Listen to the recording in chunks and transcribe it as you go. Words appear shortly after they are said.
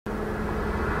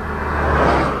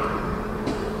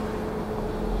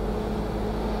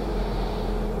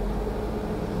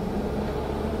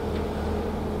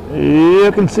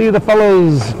You can see the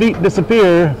fellow's feet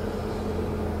disappear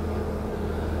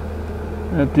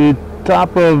at the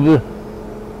top of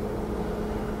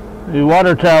the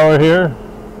water tower here.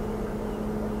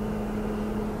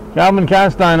 Calvin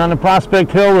Cast Iron on the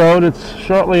Prospect Hill Road. It's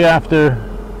shortly after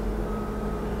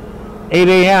 8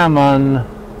 a.m. on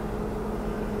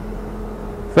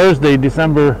Thursday,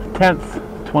 December 10th,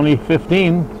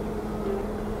 2015.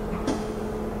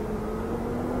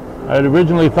 I'd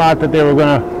originally thought that they were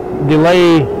going to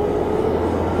delay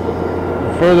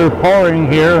further pouring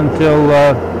here until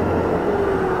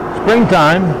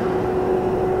springtime,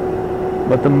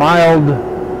 but the mild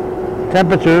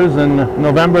temperatures in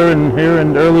November and here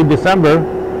in early December,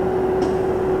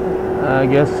 I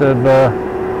guess, have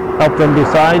helped them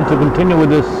decide to continue with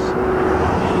this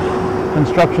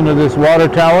construction of this water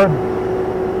tower.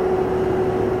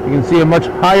 You can see a much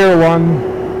higher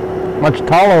one, much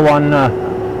taller one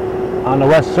on the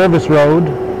West Service Road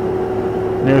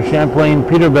near Champlain,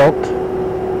 Peterbilt.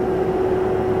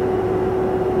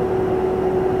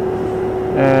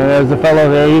 And there's the fellow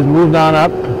there, he's moved on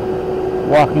up,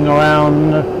 walking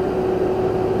around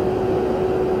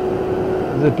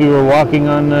as if you were walking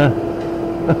on the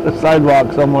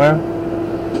sidewalk somewhere.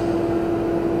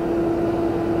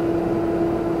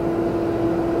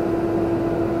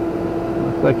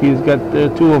 Looks like he's got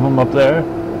two of them up there.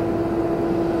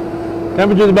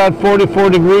 Temperature is about 44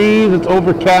 degrees. It's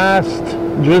overcast,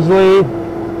 drizzly.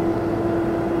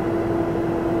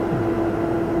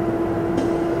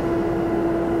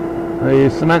 The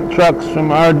cement trucks from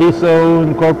Deso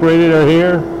Incorporated are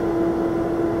here.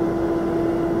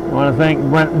 I want to thank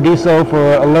Brent Deso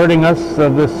for alerting us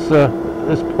of this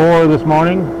pour this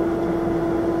morning.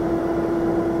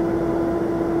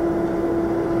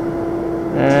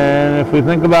 And if we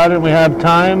think about it, we have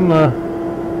time.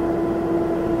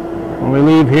 When we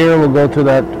leave here, we'll go to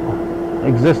that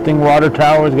existing water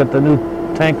tower. It's got the new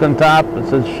tank on top. It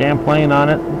says Champlain on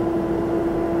it.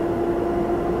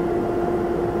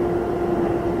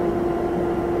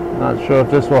 Not sure if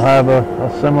this will have a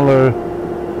similar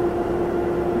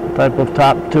type of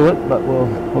top to it, but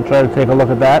we'll try to take a look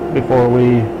at that before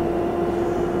we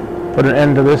put an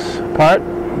end to this part.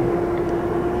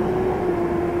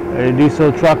 A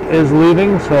diesel truck is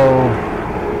leaving, so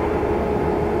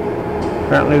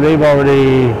apparently they've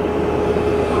already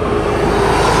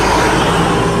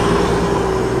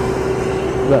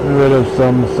gotten rid of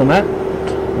some cement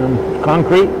and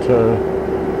concrete, or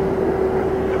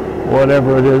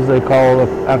whatever it is they call the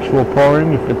actual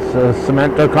pouring. If it's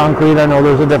cement or concrete, I know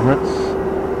there's a difference.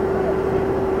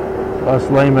 To us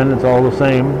laymen, it's all the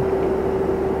same.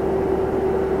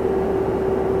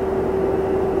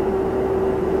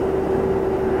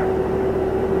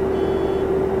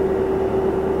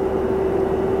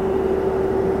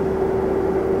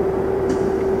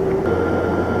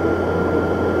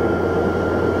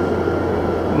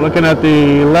 Looking at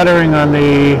the lettering on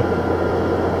the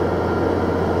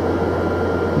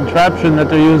contraption that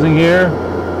they're using here,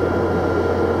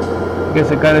 I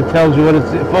guess it kind of tells you what it's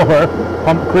for.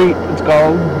 Pumpcrete, it's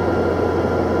called.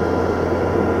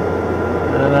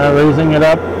 And raising it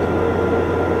up.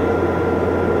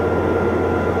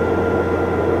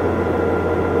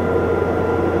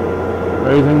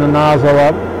 Raising the nozzle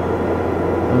up.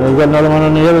 And they've got another one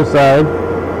on the other side.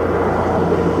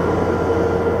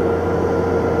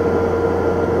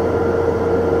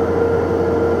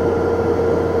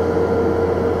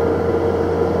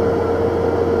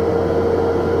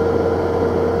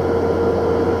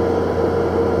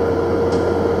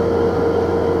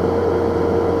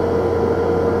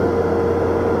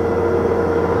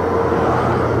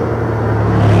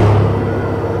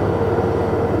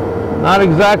 Not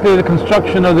exactly the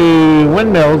construction of the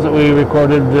windmills that we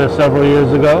recorded several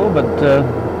years ago, but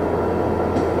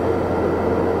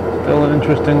still an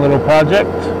interesting little project.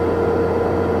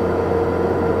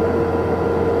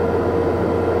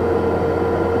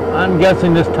 I'm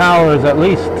guessing this tower is at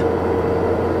least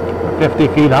 50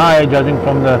 feet high, judging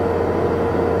from the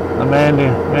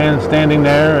man standing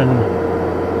there, and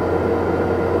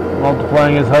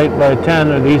multiplying his height by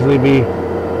 10, it would easily be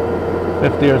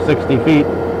 50 or 60 feet.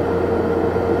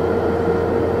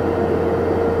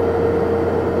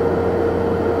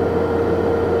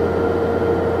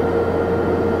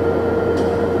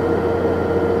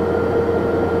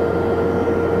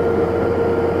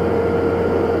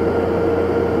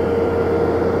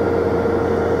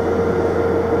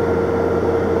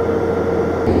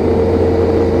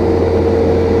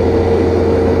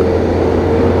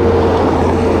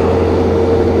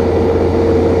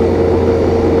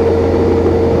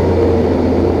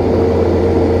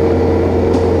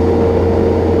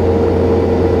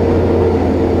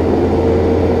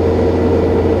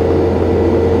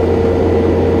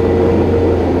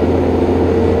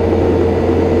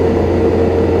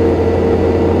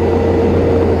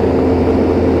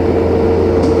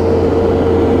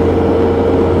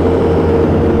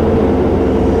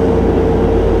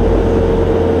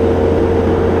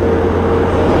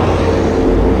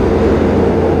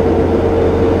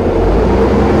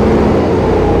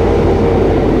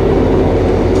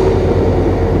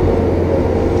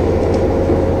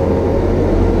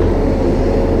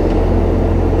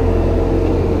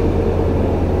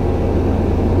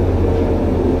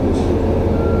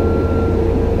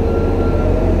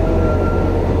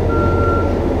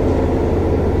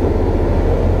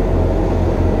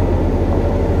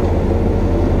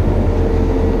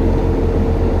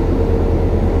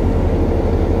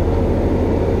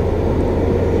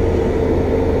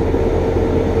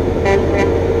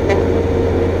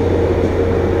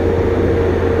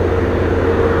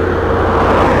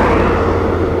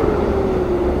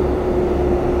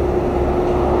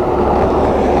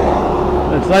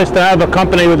 nice to have a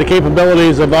company with the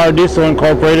capabilities of our Deso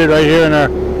Incorporated right here in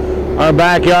our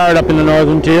backyard up in the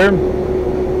northern tier.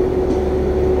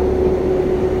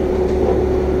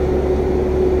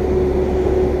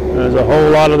 There's a whole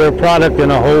lot of their product and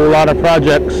a whole lot of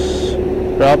projects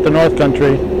throughout the North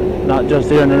Country, not just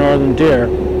here in the northern tier.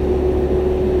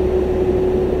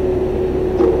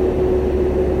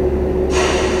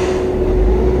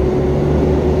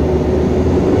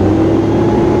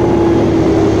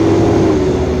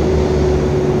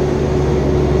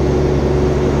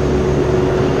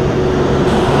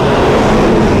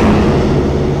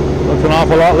 Looks an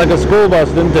awful lot like a school bus,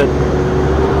 didn't it?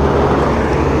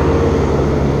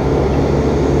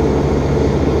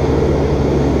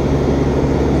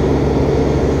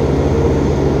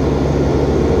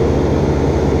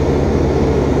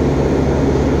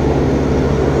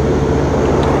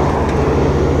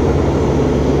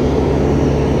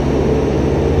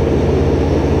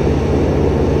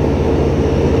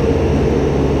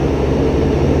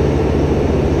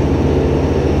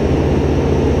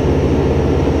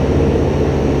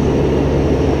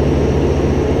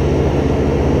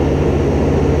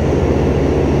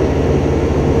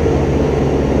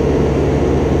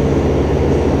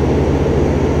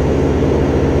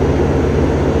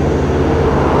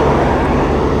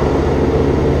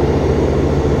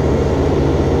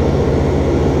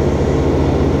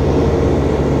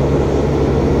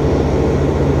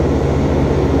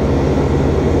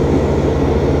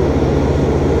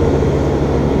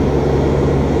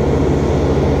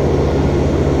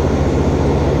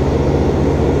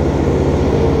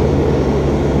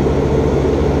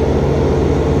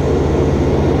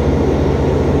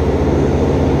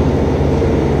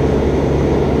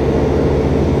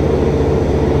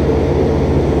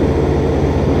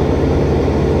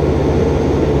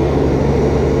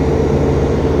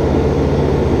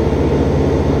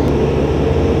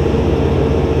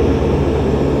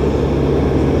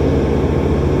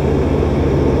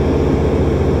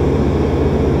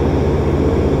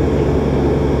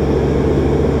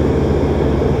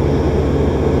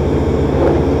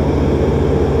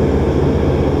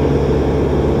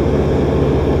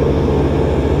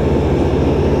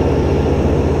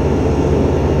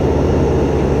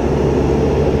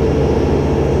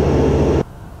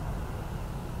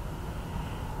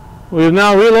 We've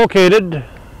now relocated.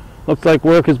 Looks like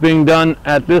work is being done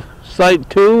at this site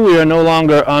too. We are no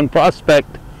longer on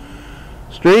Prospect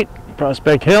Street,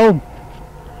 Prospect Hill.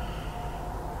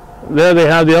 There they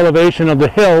have the elevation of the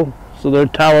hill, so their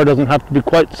tower doesn't have to be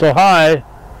quite so high.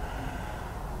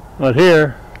 But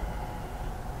here,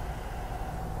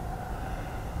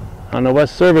 on the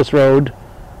West Service Road,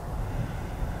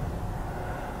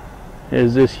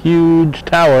 is this huge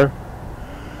tower,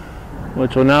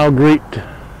 which will now greet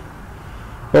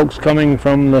folks coming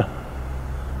from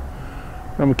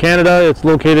Canada. It's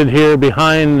located here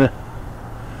behind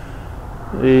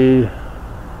the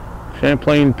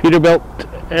Champlain Peterbilt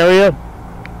area,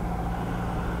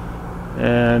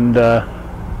 and that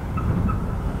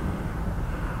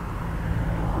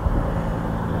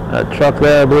truck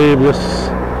there, I believe, just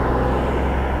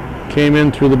came in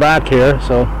through the back here,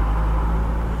 so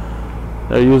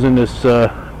they're using this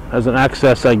as an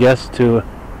access, I guess, to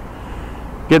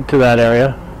get to that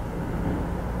area.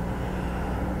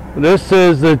 This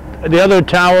is the other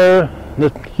tower, the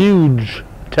huge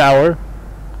tower.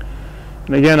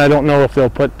 And again, I don't know if they'll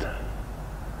put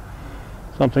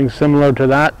something similar to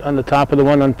that on the top of the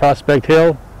one on Prospect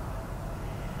Hill.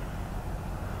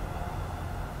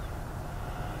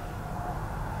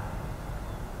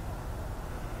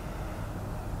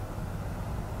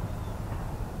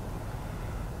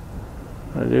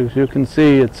 As you can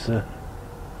see, it's a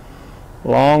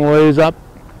long ways up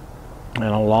and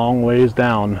a long ways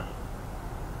down.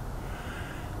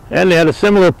 And they had a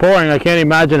similar pouring. I can't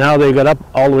imagine how they got up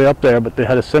all the way up there, but they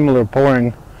had a similar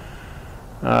pouring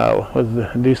with the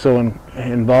Deso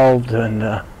involved, and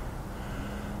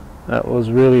that was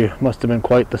really, must have been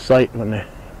quite the sight when they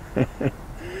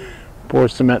pour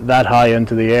cement that high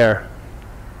into the air.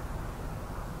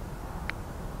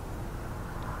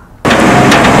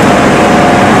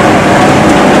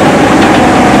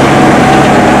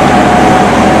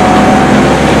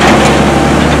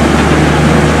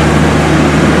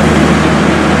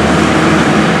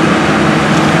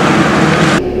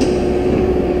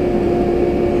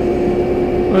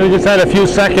 We just had a few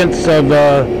seconds of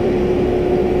the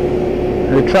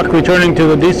truck returning to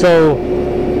the Deso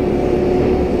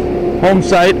home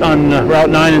site on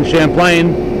Route 9 in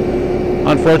Champlain.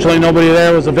 Unfortunately, nobody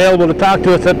there was available to talk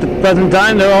to us at the present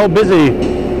time. They're all busy,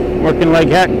 working like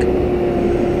heck.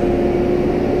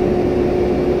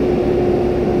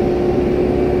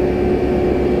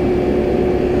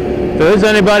 there's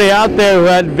anybody out there who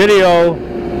had video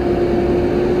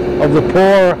of the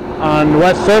pour on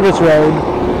West Service Road,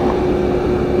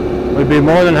 we'd be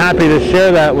more than happy to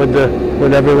share that with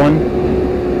everyone.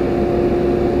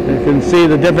 You can see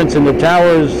the difference in the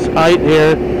tower's height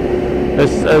here.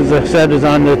 This, as I said, is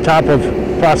on the top of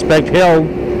Prospect Hill,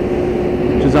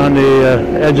 which is on the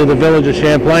edge of the village of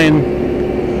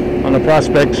Champlain on the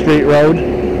Prospect Street Road.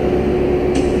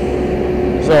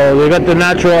 So we got the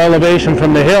natural elevation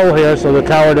from the hill here, so the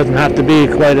tower doesn't have to be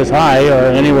quite as high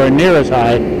or anywhere near as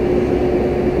high.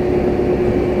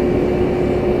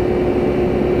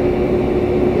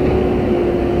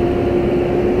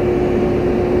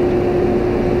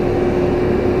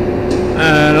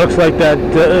 And it looks like that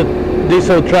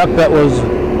diesel truck that was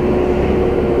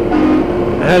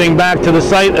heading back to the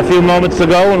site a few moments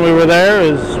ago when we were there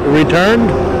is returned.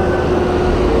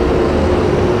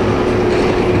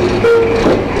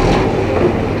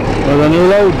 With a new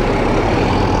load.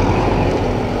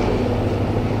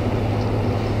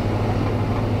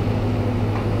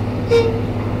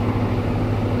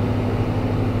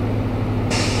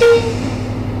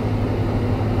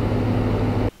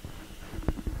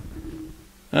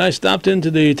 I stopped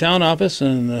into the town office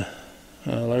and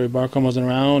Larry Barcombe wasn't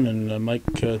around, and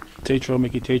Mickey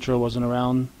Tatro wasn't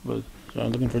around. So I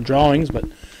was looking for drawings, but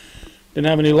didn't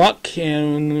have any luck,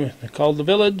 and I called the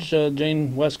village.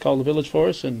 Jane West called the village for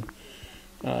us, and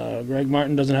Greg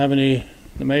Martin doesn't have any,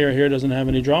 the mayor here doesn't have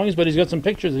any drawings, but he's got some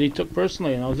pictures that he took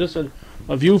personally. And is this a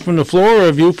view from the floor or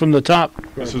a view from the top?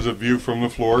 This is a view from the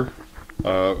floor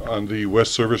on the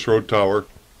West Service Road Tower.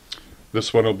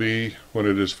 This one will be, when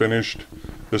it is finished,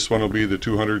 this one will be the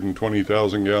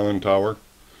 220,000 gallon tower.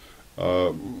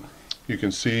 You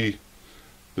can see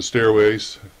the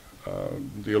stairways,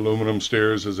 the aluminum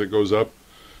stairs as it goes up.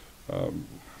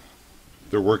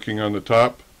 They're working on the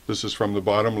top. This is from the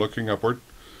bottom looking upward.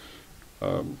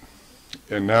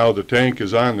 And now the tank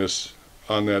is on this,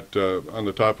 on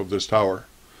the top of this tower.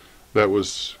 That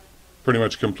was pretty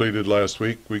much completed last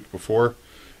week before,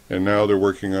 and now they're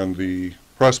working on the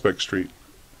Prospect Street.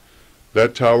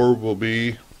 That tower will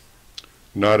be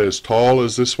not as tall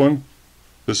as this one.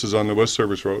 This is on the West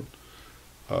Service Road.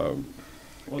 Well,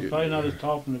 it's probably not as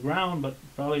tall from the ground, but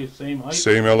probably the same height.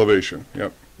 Same elevation,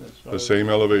 yep. The same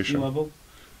elevation. Level.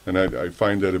 And I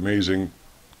find that amazing,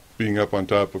 being up on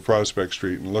top of Prospect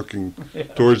Street and looking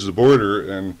towards the border,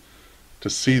 and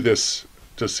to see this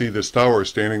tower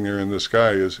standing there in the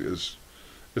sky is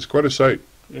quite a sight.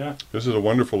 Yeah. This is a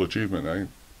wonderful achievement.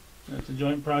 It's a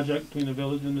joint project between the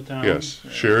village and the town. Yes,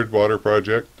 shared water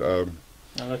project. The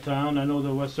town, I know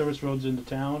the West Service Road's in the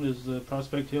town. Is the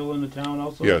Prospect Hill in the town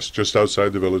also? Yes, just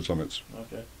outside the village limits.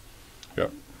 Okay. Yeah.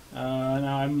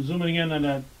 Now I'm zooming in on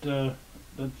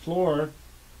that floor.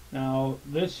 Now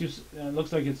this it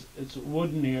looks like it's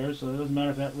wooden here, so it doesn't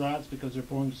matter if that rots because they're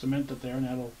pouring cement up there, and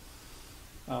that'll.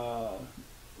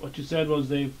 What you said was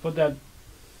they put that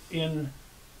in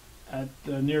at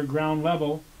near ground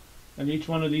level, and each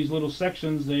one of these little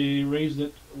sections they raised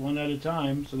it one at a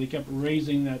time, so they kept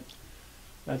raising that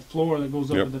floor that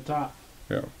goes up at the top.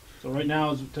 Yeah. So right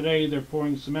now, today, they're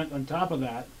pouring cement on top of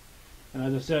that. And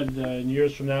as I said, in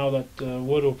years from now, that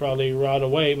wood will probably rot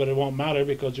away, but it won't matter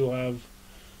because you'll have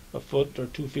a foot or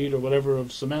 2 feet or whatever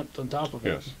of cement on top of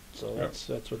it. Yes. So that's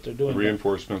what they're doing. The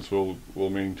reinforcements will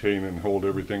maintain and hold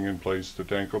everything in place. The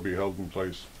tank will be held in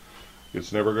place.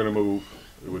 It's never going to move.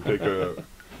 It would take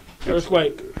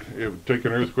earthquake. It would take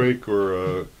an earthquake,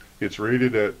 or it's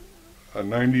rated at a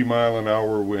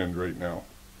 90-mile-an-hour wind right now.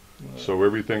 So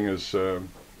everything is,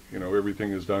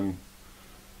 everything is done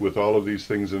with all of these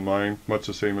things in mind. Much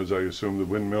the same as I assume the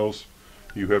windmills.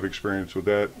 You have experience with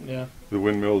that. Yeah. The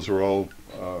windmills are all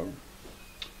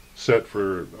set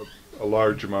for a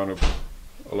large amount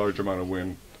of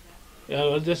wind. Yeah,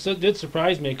 well, this did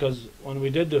surprise me because when we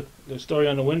did the story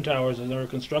on the wind towers as they were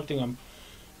constructing them,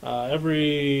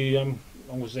 every I'm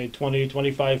going to say 20,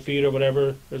 25 feet or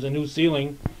whatever, there's a new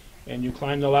ceiling. And you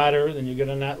climb the ladder, then you get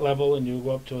on that level, and you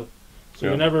go up to. So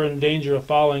you're never in danger of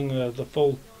falling the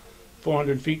full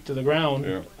 400 feet to the ground.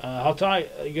 Yeah. How tall?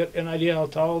 You get an idea how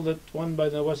tall that one by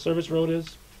the West Service Road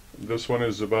is? This one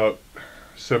is about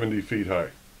 70 feet high.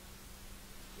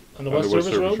 On the West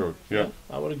Service Road? Yeah.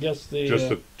 I would have guessed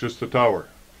the. Just the tower,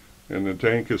 and the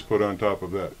tank is put on top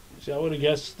of that. See, I would have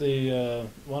guessed the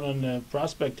one on the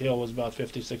Prospect Hill was about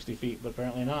 50, 60 feet, but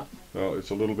apparently not. Well,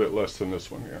 it's a little bit less than this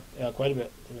one, yeah. Yeah, quite a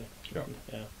bit. Yeah.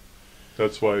 Yeah.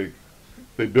 That's why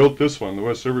they built this one, the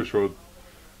West Service Road.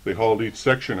 They hauled each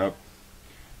section up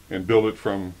and built it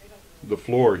from the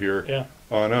floor here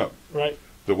on up. Right.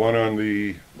 The one on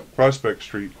the Prospect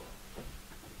Street,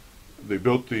 they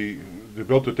built the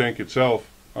tank itself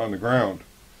on the ground,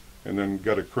 and then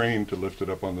got a crane to lift it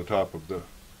up on the top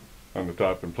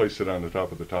and place it on the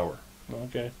top of the tower.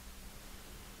 Okay.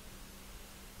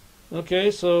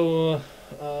 Okay, so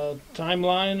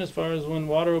timeline as far as when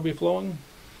water will be flowing?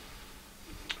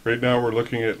 Right now we're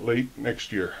looking at late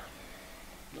next year.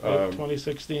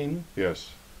 2016.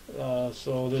 Yes.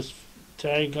 So this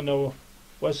tank on the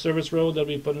West Service Road that'll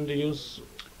be put into use?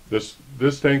 This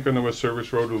tank on the West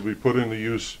Service Road will be put into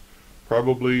use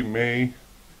probably May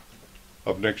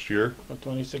of next year. Of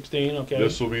 2016, okay.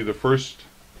 This will be the first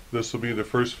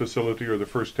facility or the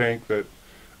first tank that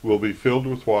will be filled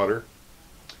with water,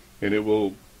 and it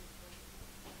will,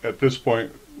 at this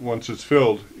point, once it's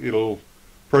filled, it'll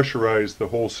pressurize the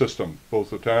whole system, both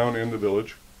the town and the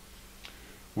village.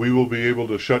 We will be able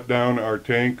to shut down our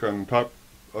tank on top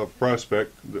of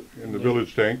Prospect, in the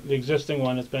village tank. The existing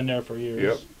one that's been there for years.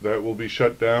 Yep, that will be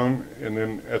shut down, and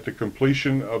then at the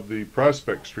completion of the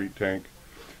Prospect Street tank,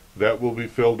 that will be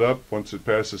filled up once it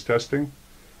passes testing,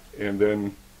 and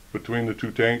then between the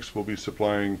two tanks we'll be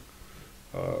supplying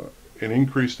an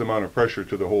increased amount of pressure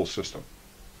to the whole system.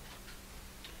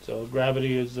 So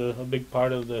gravity is a big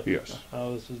part of the Yes.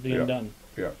 how this is being done.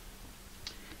 Yeah,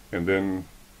 and then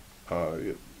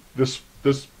this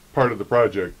part of the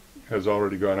project has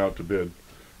already gone out to bid.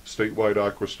 Statewide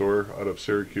Aqua Store out of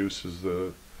Syracuse is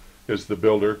the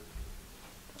builder.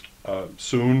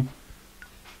 Soon,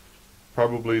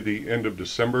 probably the end of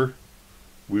December,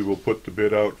 we will put the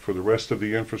bid out for the rest of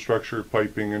the infrastructure,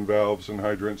 piping and valves and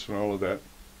hydrants and all of that.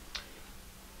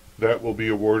 That will be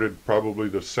awarded probably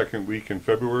the second week in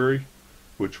February,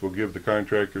 which will give the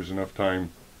contractors enough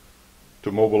time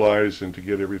to mobilize and to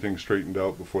get everything straightened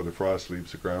out before the frost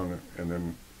leaves the ground, and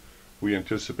then we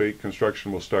anticipate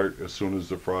construction will start as soon as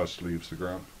the frost leaves the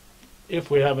ground.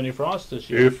 If we have any frost this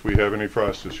year. If we have any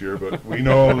frost this year, but we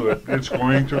know that it's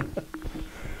going to.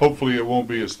 Hopefully it won't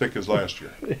be as thick as last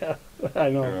year. Yeah,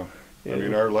 I know. You know? Yeah. I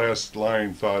mean, our last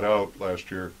line thawed out last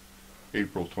year,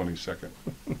 April 22nd.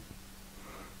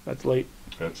 That's late.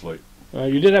 That's late.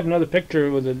 You did have another picture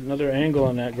with another angle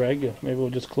on that, Greg. Maybe we'll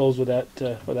just close with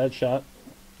that shot.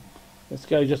 This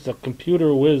guy's just a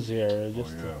computer whiz here.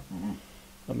 Just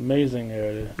amazing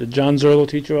here. Did John Zerlo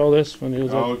teach you all this when he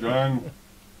was? Oh,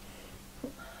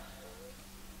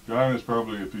 John is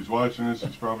probably, if he's watching this,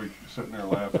 he's probably sitting there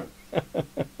laughing.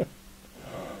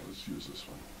 Let's use this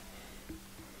one.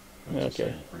 That's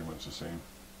okay. The same, pretty much the same.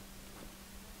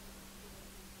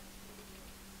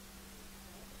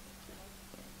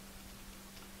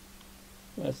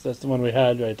 That's the one we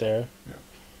had right there. Yeah.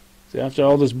 See, after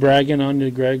all this bragging on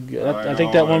you, Greg, I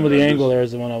think that one with the angle there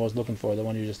is the one I was looking for. The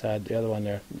one you just had, the other one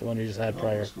there, the one you just had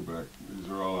prior. Let's go back. These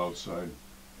are all outside.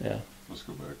 Yeah. Let's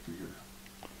go back to here.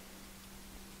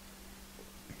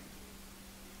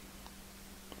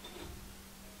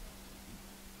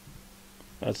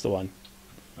 That's the one.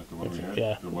 That's the one we had?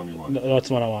 Yeah. The one you want? No, that's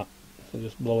the one I want. So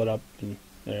just blow it up and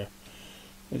there.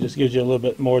 It just gives you a little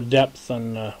bit more depth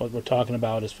on what we're talking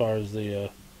about as far as the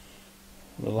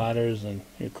ladders, and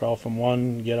you crawl from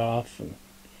one, get off, and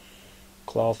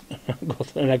go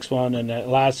to the next one. And that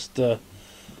last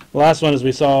one, as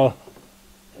we saw,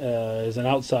 is an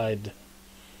outside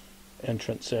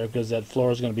entrance there because that floor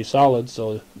is going to be solid.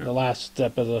 So the last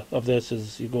step of this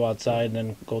is you go outside and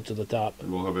then go to the top.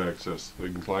 And we'll have access. They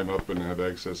can climb up and have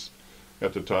access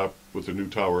at the top with the new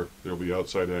tower. There'll be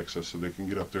outside access so they can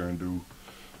get up there and do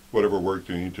whatever work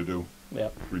they need to do,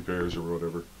 repairs or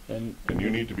whatever. And you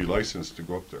need to be licensed to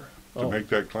go up there. To make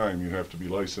that climb, you have to be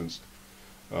licensed.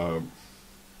 A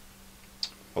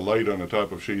light on the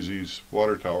top of Shazy's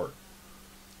water tower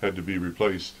had to be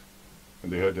replaced, and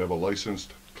they had to have a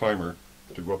licensed climber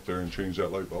to go up there and change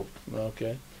that light bulb.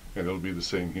 Okay. And it'll be the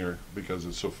same here because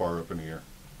it's so far up in the air.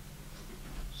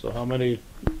 So how many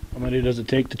does it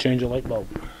take to change a light bulb?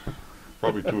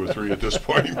 Probably 2 or 3 at this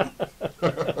point.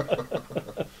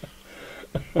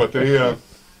 But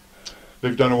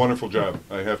they've done a wonderful job.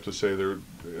 I have to say,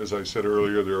 as I said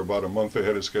earlier, they're about a month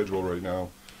ahead of schedule right now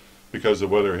because the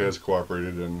weather has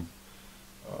cooperated, and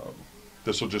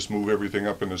this will just move everything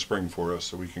up in the spring for us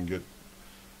so we can get,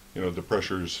 the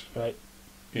pressures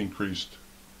increased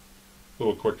a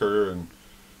little quicker. And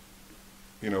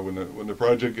when the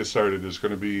project gets started, it's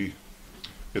going to be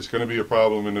a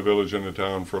problem in the village and the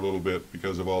town for a little bit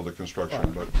because of all the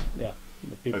construction. But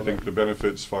I think the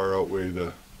benefits far outweigh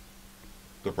the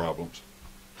problems.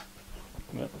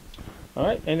 Yeah. All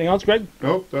right. Anything else, Greg?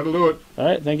 Nope, that'll do it. All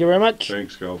right. Thank you very much.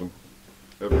 Thanks, Calvin.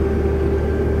 Well,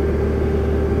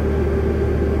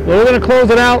 we're going to close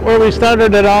it out where we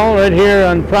started it all, right here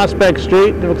on Prospect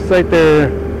Street. It looks like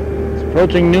it's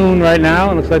approaching noon right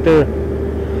now. It looks like they're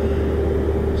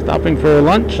stopping for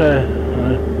lunch. I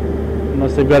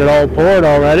unless they've got it all poured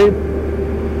already.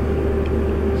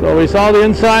 So we saw the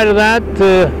inside of that.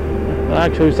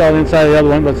 Actually, we saw the inside of the other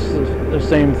one, but it's the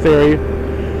same theory.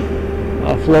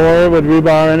 A floor with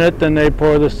rebar in it, then they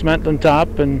pour the cement on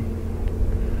top, and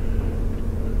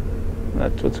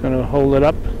that's what's going to hold it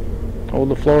up, hold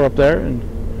the floor up there, and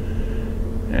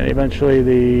eventually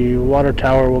the water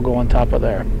tower will go on top of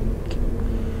there.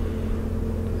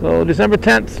 So December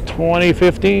 10th,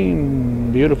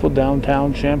 2015, beautiful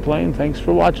downtown Champlain. Thanks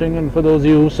for watching, and for those of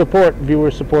you who support,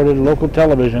 viewer-supported local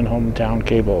television, hometown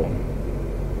cable.